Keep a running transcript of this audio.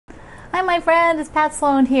Hi, my friend. It's Pat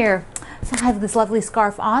Sloan here. So I have this lovely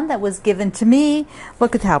scarf on that was given to me.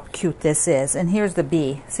 Look at how cute this is. And here's the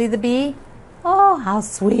bee. See the bee? Oh, how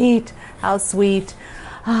sweet. How sweet.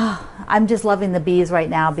 Oh, I'm just loving the bees right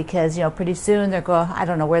now because, you know, pretty soon they're I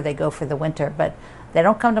don't know where they go for the winter, but they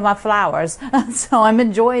don't come to my flowers. So I'm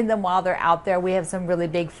enjoying them while they're out there. We have some really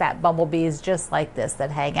big fat bumblebees just like this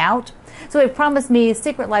that hang out. So they've promised me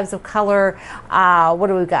Secret Lives of Color. What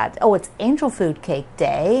do we got? Oh, it's Angel Food Cake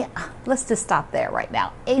Day. Let's just stop there right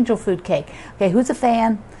now. Angel Food Cake. Okay, who's a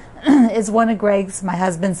fan? Is one of Greg's, my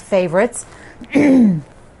husband's favorites.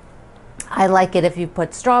 I like it if you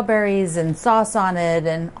put strawberries and sauce on it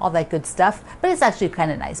and all that good stuff, but it's actually kind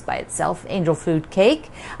of nice by itself. Angel Food Cake.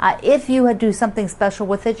 If you do something special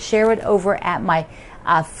with it, share it over at my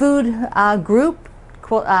food group,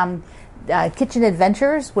 Kitchen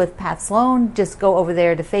Adventures with Pat Sloan. Just go over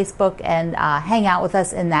there to Facebook and hang out with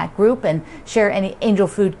us in that group and share any Angel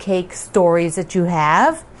Food Cake stories that you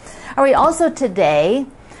have. All right, also today,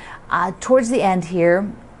 towards the end here,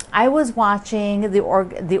 I was watching the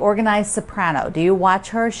Organized Soprano. Do you watch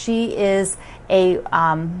her? She is a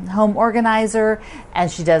home organizer,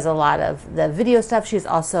 and she does a lot of the video stuff. She's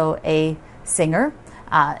also a singer.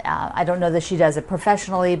 I don't know that she does it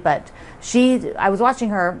professionally, but I was watching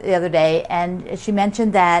her the other day, and she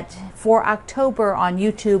mentioned that for October on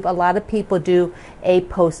YouTube, a lot of people do a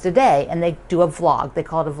post a day, and they do a vlog. They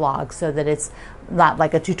call it a vlog, so that it's not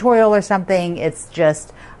like a tutorial or something. It's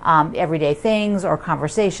just everyday things or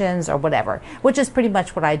conversations or whatever, which is pretty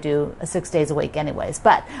much what I do 6 days a week anyways.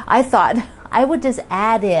 But I thought I would just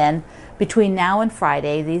add in between now and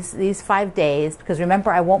Friday, these 5 days, because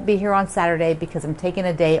remember, I won't be here on Saturday because I'm taking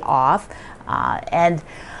a day off.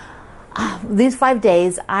 These 5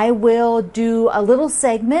 days, I will do a little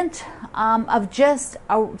segment of just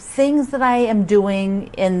things that I am doing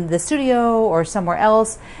in the studio or somewhere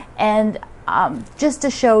else, and just to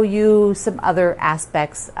show you some other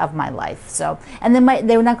aspects of my life. So, and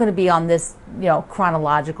they're not going to be on this, you know,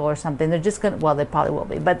 chronological or something. They're just going to, well, they probably will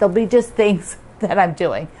be, but they'll be just things that I'm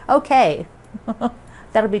doing. Okay.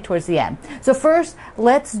 That'll be towards the end. So first,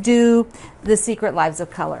 let's do the Secret Lives of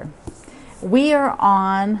Color. We are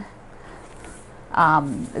on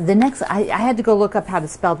the next, I had to go look up how to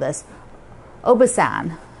spell this.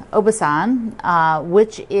 Obasan,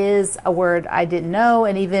 which is a word I didn't know,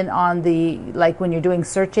 and even on the, like when you're doing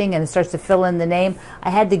searching and it starts to fill in the name, I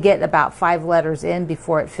had to get about 5 letters in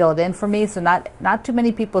before it filled in for me, so not too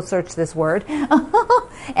many people search this word.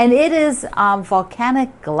 And it is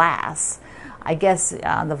volcanic glass. I guess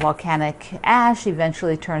the volcanic ash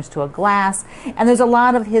eventually turns to a glass, and there's a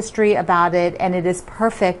lot of history about it, and it is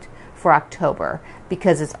perfect for October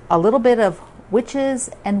because it's a little bit of witches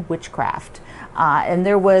and witchcraft. And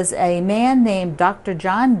there was a man named Dr.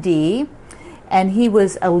 John Dee, and he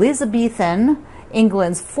was Elizabethan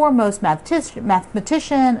England's foremost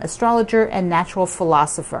mathematician, astrologer, and natural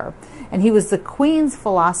philosopher. And he was the Queen's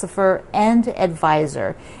philosopher and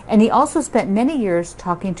advisor. And he also spent many years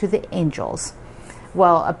talking to the angels.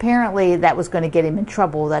 Well, apparently that was going to get him in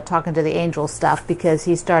trouble, that talking to the angels stuff, because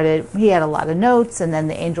he had a lot of notes, and then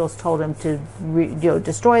the angels told him to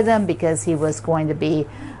destroy them because he was going to be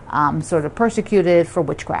sort of persecuted for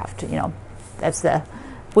witchcraft. You know,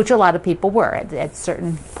 which a lot of people were at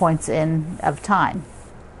certain points of time.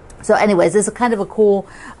 So anyways, this is kind of a cool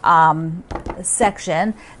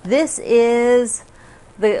section. This is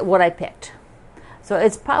what I picked. So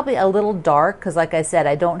it's probably a little dark because, like I said,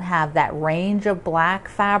 I don't have that range of black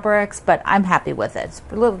fabrics, but I'm happy with it. It's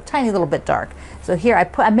a tiny little bit dark. So here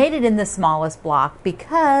I made it in the smallest block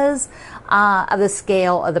because of the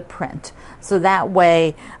scale of the print. So that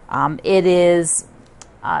way it is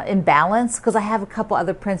in balance, because I have a couple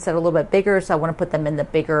other prints that are a little bit bigger, so I want to put them in the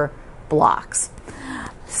bigger blocks.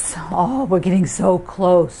 So, we're getting so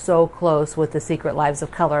close with the Secret Lives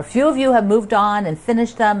of Color. A few of you have moved on and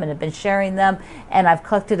finished them and have been sharing them, and I've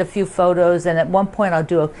collected a few photos, and at one point I'll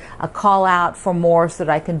do a call out for more so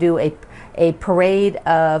that I can do a parade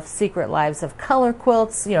of Secret Lives of Color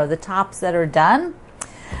quilts, you know, the tops that are done.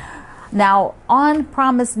 Now, on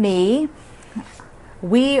Promise Me,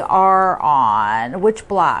 we are on which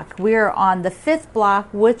block? We are on the 5th block,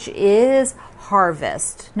 which is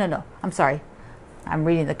Harvest. No, I'm sorry. I'm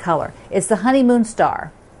reading the color. It's the Honeymoon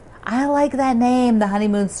Star. I like that name, the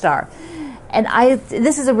Honeymoon Star. And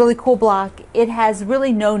this is a really cool block. It has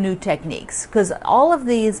really no new techniques, because all of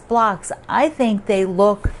these blocks, I think they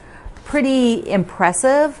look pretty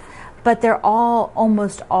impressive, but they're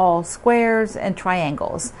almost all squares and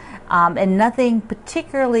triangles, and nothing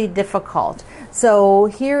particularly difficult. So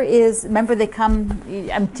here is, remember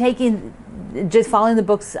I'm taking just following the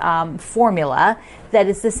book's formula, that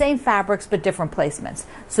it's the same fabrics but different placements.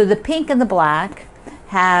 So the pink and the black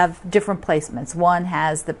have different placements. One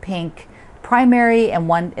has the pink primary and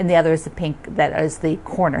the other is the pink that is the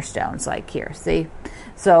cornerstones, like here, see?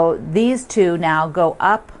 So these two now go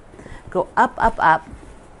up, up.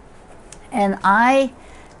 And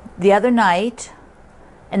the other night,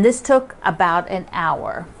 and this took about an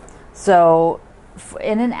hour. So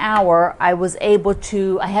in an hour, I was able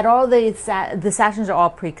to, I had all the sashes are all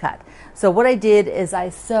pre-cut. So what I did is I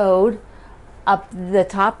sewed up the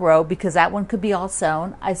top row, because that one could be all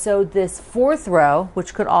sewn. I sewed this fourth row,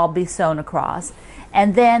 which could all be sewn across.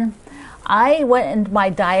 And then I went into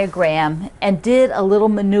my diagram and did a little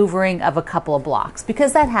maneuvering of a couple of blocks,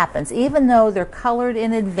 because that happens. Even though they're colored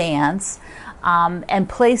in advance and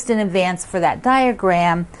placed in advance for that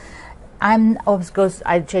diagram, I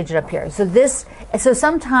changed it up here. So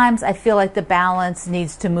sometimes I feel like the balance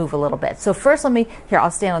needs to move a little bit. So first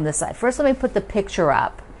I'll stand on this side. First let me put the picture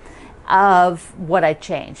up of what I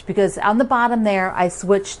changed, because on the bottom there I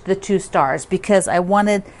switched the 2 stars because I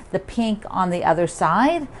wanted the pink on the other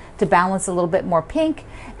side to balance a little bit more pink.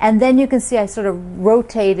 And then you can see I sort of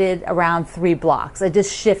rotated around 3 blocks. I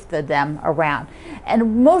just shifted them around,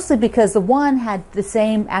 and mostly because the one had the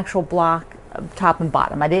same actual block top and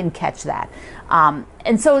bottom. I didn't catch that,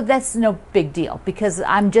 and so that's no big deal, because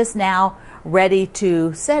I'm just now ready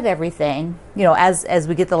to set everything, as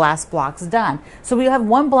we get the last blocks done. So we have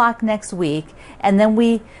 1 block next week, and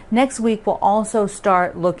then next week we'll also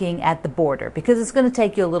start looking at the border, because it's going to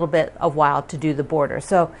take you a little bit of while to do the border.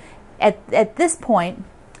 So at this point,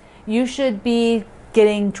 you should be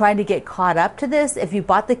trying to get caught up to this. If you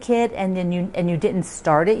bought the kit and you didn't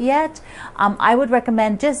start it yet, I would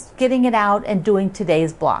recommend just getting it out and doing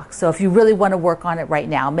today's block. So if you really want to work on it right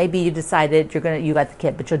now, maybe you decided you got the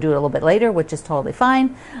kit, but you'll do it a little bit later, which is totally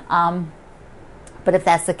fine. But if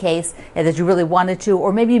that's the case, and that you really wanted to,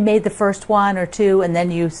 or maybe you made the first 1 or 2 and then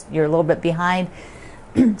you're a little bit behind,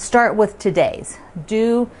 start with today's.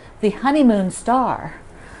 Do the honeymoon star.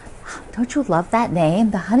 Don't you love that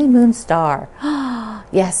name? The honeymoon star.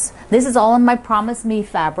 Yes, this is all in my Promise Me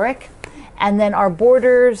fabric. And then our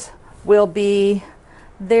borders will be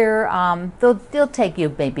there. They'll take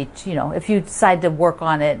you maybe, if you decide to work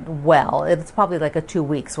on it well, it's probably like a 2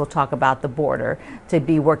 weeks. We'll talk about the border to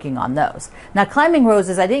be working on those. Now, climbing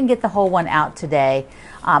roses, I didn't get the whole one out today,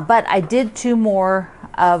 but I did 2 more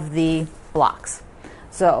of the blocks.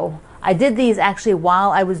 So I did these actually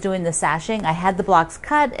while I was doing the sashing. I had the blocks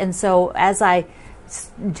cut, and so as I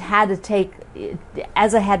had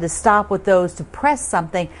to stop with those to press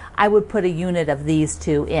something, I would put a unit of these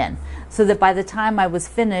 2 in, so that by the time I was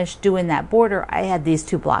finished doing that border, I had these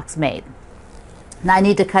 2 blocks made. Now I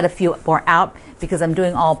need to cut a few more out, because I'm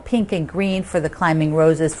doing all pink and green for the climbing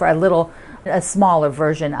roses, for a smaller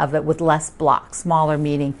version of it with less blocks. Smaller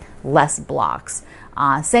meaning less blocks.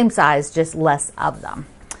 Same size, just less of them.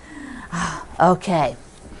 Okay,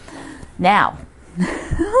 now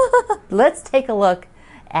let's take a look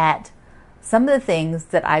at some of the things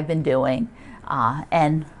that I've been doing,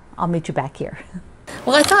 and I'll meet you back here.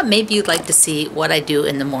 Well, I thought maybe you'd like to see what I do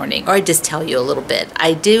in the morning, or I just tell you a little bit.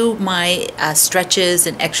 I do my stretches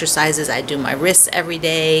and exercises. I do my wrists every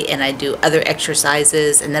day, and I do other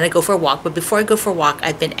exercises, and then I go for a walk. But before I go for a walk,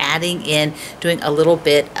 I've been doing a little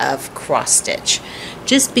bit of cross stitch,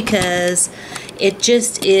 just because it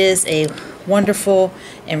just is a wonderful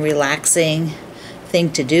and relaxing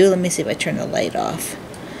thing to do. Let me see if I turn the light off.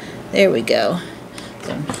 There we go.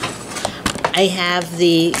 So I have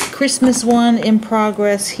the Christmas one in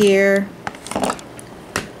progress here.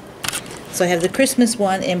 So I have the Christmas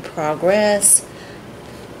one in progress.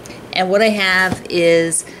 And what I have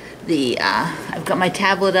is I've got my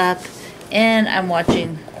tablet up, and I'm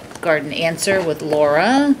watching Garden Answer with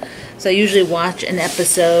Laura. So I usually watch an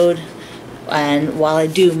episode and while I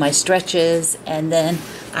do my stretches, and then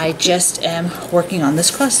I just am working on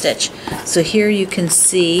this cross stitch. So here you can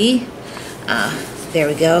see, there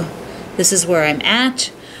we go. This is where I'm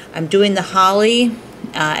at. I'm doing the holly,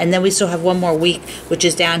 and then we still have 1 more week, which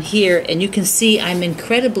is down here, and you can see I'm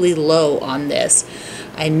incredibly low on this.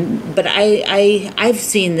 But I've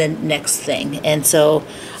seen the next thing, and so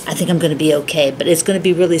I think I'm going to be okay, but it's going to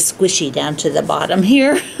be really squishy down to the bottom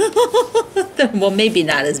here. Well, maybe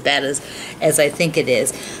not as bad as I think it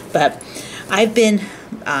is, but I've been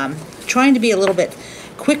trying to be a little bit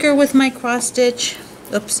quicker with my cross stitch.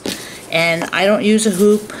 Oops. And I don't use a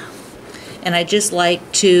hoop, and I just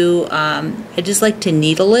like to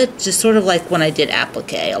needle it, just sort of like when I did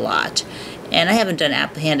applique a lot. And I haven't done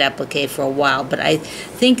hand applique for a while, but I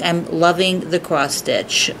think I'm loving the cross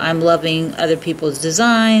stitch. I'm loving other people's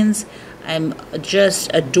designs. I'm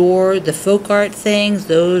just adore the folk art things.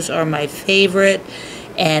 Those are my favorite.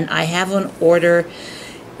 And I have on order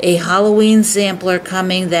a Halloween sampler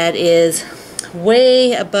coming that is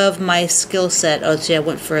way above my skill set. Oh, see, I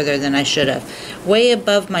went further than I should have. Way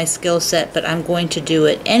above my skill set, but I'm going to do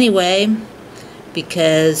it anyway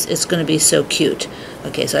because it's going to be so cute.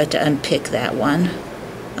 Okay, so I have to unpick that one.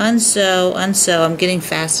 Unsew, unsew. I'm getting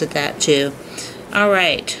fast at that too. All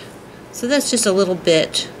right, so that's just a little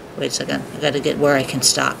bit. Wait a second, I got to get where I can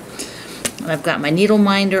stop. I've got my needle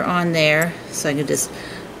minder on there, so I can just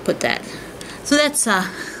put that. So that's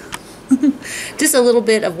just a little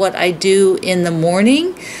bit of what I do in the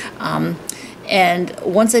morning. And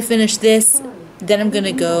once I finish this, then I'm going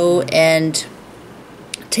to go and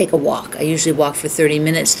take a walk. I usually walk for 30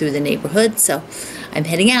 minutes through the neighborhood, so I'm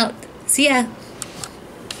heading out. See ya!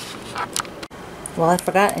 Well, I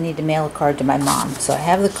forgot I need to mail a card to my mom. So I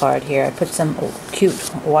have the card here. I put some cute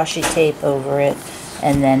washi tape over it,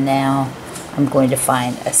 and then now I'm going to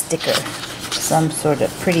find a sticker. Some sort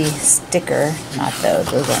of pretty sticker. Not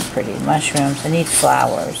those. Those aren't pretty. Mushrooms. I need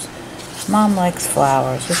flowers. Mom likes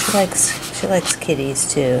flowers. Well, she likes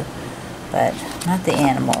kitties too, but not the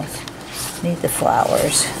animals. I need the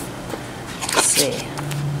flowers. Let's see.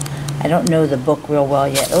 I don't know the book real well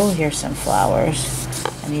yet. Oh, here's some flowers.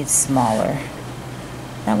 I need smaller.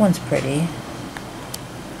 That one's pretty.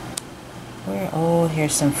 Where? Oh,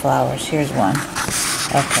 here's some flowers. Here's one.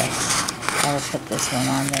 Okay. I will put this one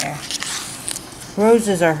on there.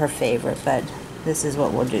 Roses are her favorite, but this is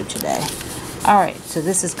what we'll do today. Alright, so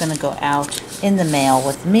this is going to go out in the mail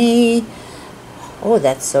with me. Oh,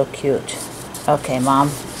 that's so cute. Okay,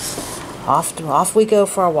 Mom. Off we go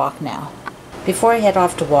for a walk now. Before I head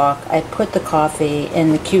off to walk, I put the coffee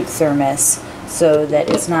in the cute thermos so that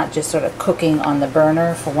it's not just sort of cooking on the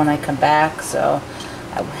burner for when I come back. So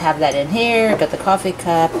I have that in here. Got the coffee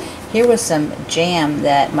cup. Here was some jam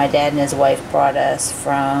that my dad and his wife brought us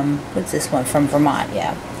from, what's this one? From Vermont,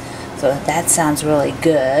 yeah. So that sounds really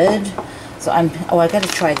good. So I got to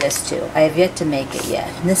try this too. I have yet to make it yet.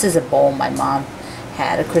 And this is a bowl my mom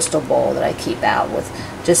had, a crystal bowl that I keep out with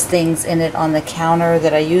just things in it on the counter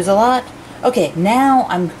that I use a lot. Okay, now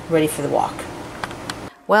I'm ready for the walk.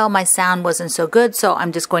 Well, my sound wasn't so good, so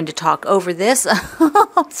I'm just going to talk over this.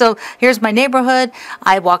 So here's my neighborhood.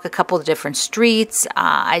 I walk a couple of different streets.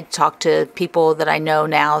 I talk to people that I know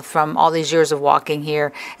now from all these years of walking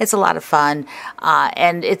here. It's a lot of fun,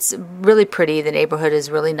 and it's really pretty. The neighborhood is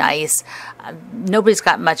really nice. Nobody's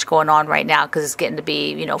got much going on right now because it's getting to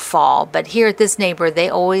be, you know, fall. But here at this neighbor, they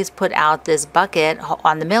always put out this bucket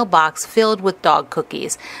on the mailbox filled with dog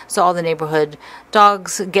cookies. So all the neighborhood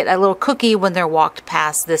dogs get a little cookie when they're walked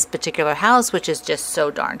past this particular house, which is just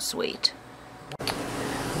so darn sweet.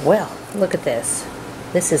 Well, look at this.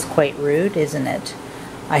 This is quite rude, isn't it?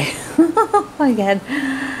 I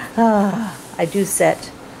do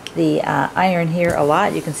set the iron here a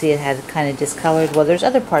lot. You can see it has kind of discolored. Well, there's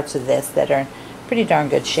other parts of this that are in pretty darn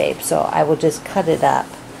good shape, so I will just cut it up.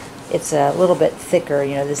 It's a little bit thicker,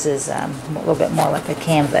 you know, this is a little bit more like a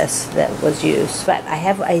canvas that was used. But I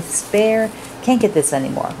have a spare, can't get this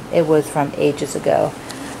anymore. It was from ages ago.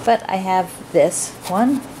 But I have this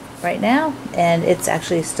one right now, and it's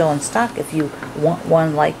actually still in stock if you want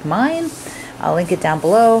one like mine. I'll link it down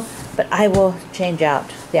below, but I will change out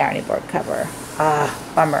the ironing board cover.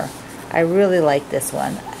 Bummer. I really like this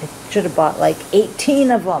one. I should have bought like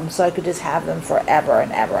 18 of them so I could just have them forever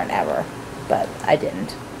and ever and ever, but I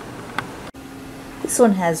didn't. This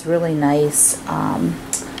one has really nice,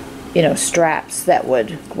 you know, straps that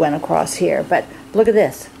went across here. But look at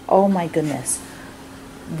this. Oh my goodness.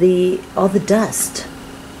 All the dust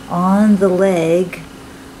on the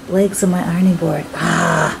legs of my ironing board.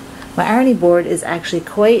 My ironing board is actually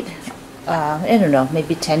quite, I don't know,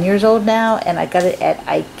 maybe 10 years old now, and I got it at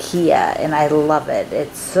IKEA, and I love it.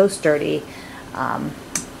 It's so sturdy.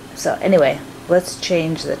 So anyway, let's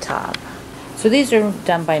change the top. So these are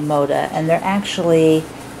done by Moda, and they're actually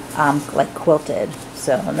like quilted.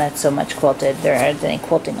 So not so much quilted. There isn't any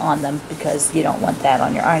quilting on them because you don't want that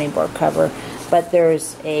on your ironing board cover. But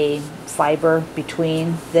there's a fiber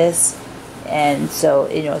between this, and so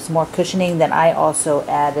you know it's more cushioning. Then I also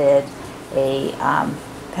added a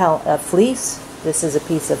fleece. This is a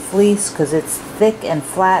piece of fleece because it's thick and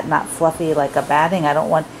flat, not fluffy like a batting. I don't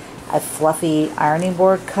want a fluffy ironing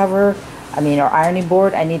board cover. Or ironing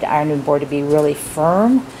board. I need the ironing board to be really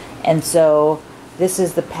firm, and so this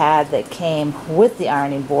is the pad that came with the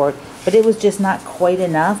ironing board, but it was just not quite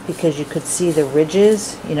enough because you could see the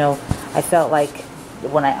ridges. You know, I felt like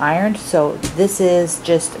when I ironed. So this is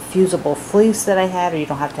just fusible fleece that I had, or you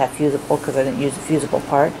don't have to have fusible because I didn't use the fusible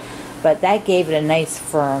part, but that gave it a nice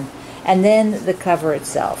firm. and then the cover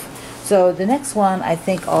itself. So the next one I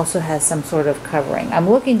think also has some sort of covering. I'm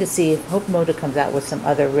looking to see if Hope Moda comes out with some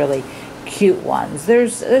other really cute ones.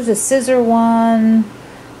 There's a scissor one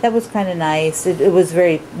that was kind of nice. It was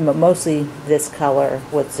mostly this color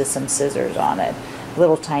with just some scissors on it.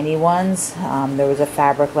 Little tiny ones. There was a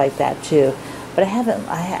fabric like that too, but I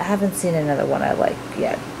haven't seen another one I like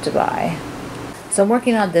yet to buy. So I'm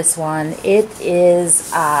working on this one. It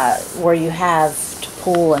is where you have to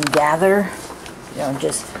pull and gather,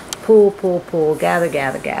 just pull,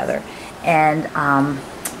 gather. And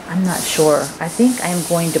I'm not sure. I think I'm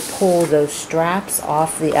going to pull those straps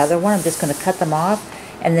off the other one. I'm just going to cut them off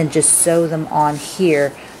and then just sew them on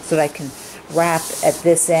here so that I can wrap at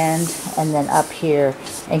this end and then up here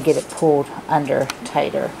and get it pulled under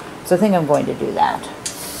tighter. So I think I'm going to do that.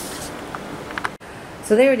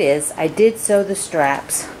 So there it is. I did sew the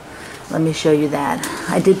straps. Let me show you that.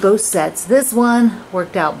 I did both sets. This one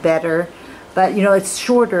worked out better, but it's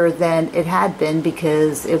shorter than it had been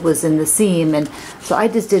because it was in the seam, and so I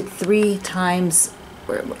just did 3 times.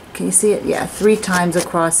 Can you see it? Yeah, 3 times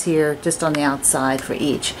across here, just on the outside for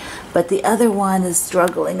each. But the other one is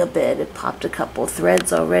struggling a bit. It popped a couple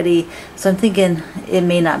threads already, so I'm thinking it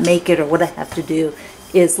may not make it, or what I have to do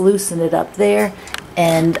is loosen it up there,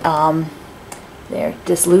 and there,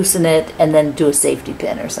 just loosen it and then do a safety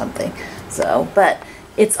pin or something. So, but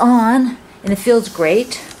it's on and it feels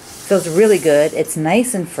great. Feels really good. It's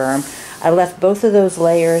nice and firm. I left both of those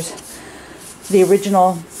layers, the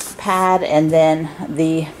original pad and then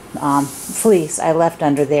the fleece I left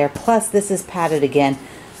under there. Plus this is padded again,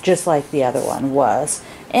 just like the other one was.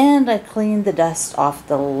 And I cleaned the dust off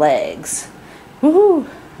the legs. Woohoo!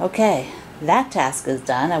 Okay, that task is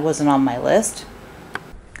done. I wasn't on my list.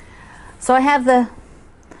 So I have the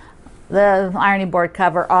ironing board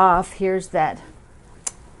cover off. Here's that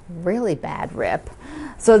really bad rip.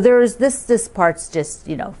 So there's this part's just,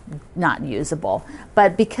 not usable.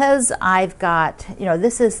 But because I've got,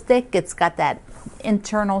 this is thick, it's got that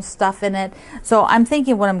internal stuff in it. So I'm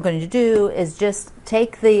thinking what I'm going to do is just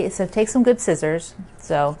take some good scissors.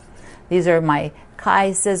 So these are my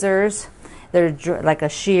Kai scissors. They're like a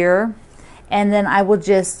shear. And then I will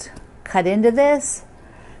just cut into this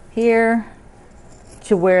here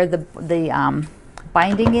to where the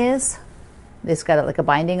binding is. It's got like a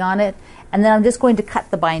binding on it, and then I'm just going to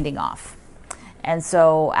cut the binding off. And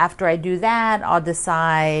so after I do that, I'll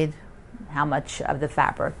decide how much of the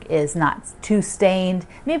fabric is not too stained.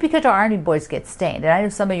 Maybe because our ironing boards get stained, and I know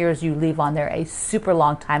some of yours you leave on there a super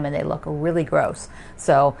long time and they look really gross.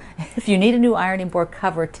 So if you need a new ironing board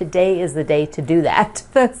cover, today is the day to do that.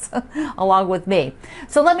 Along with me.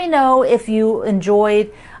 So let me know if you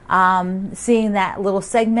enjoyed seeing that little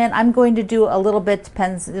segment. I'm going to do a little bit,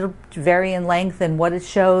 it'll vary in length and what it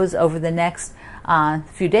shows over the next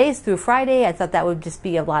few days through Friday. I thought that would just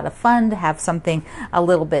be a lot of fun to have something a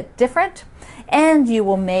little bit different. And you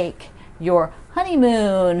will make your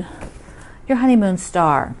honeymoon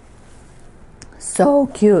star. So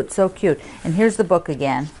cute, so cute. And here's the book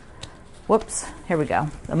again. Whoops, here we go.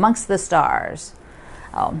 Amongst the Stars.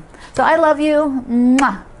 Oh, so I love you.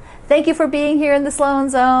 Mwah. Thank you for being here in the Sloan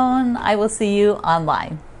Zone. I will see you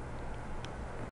online.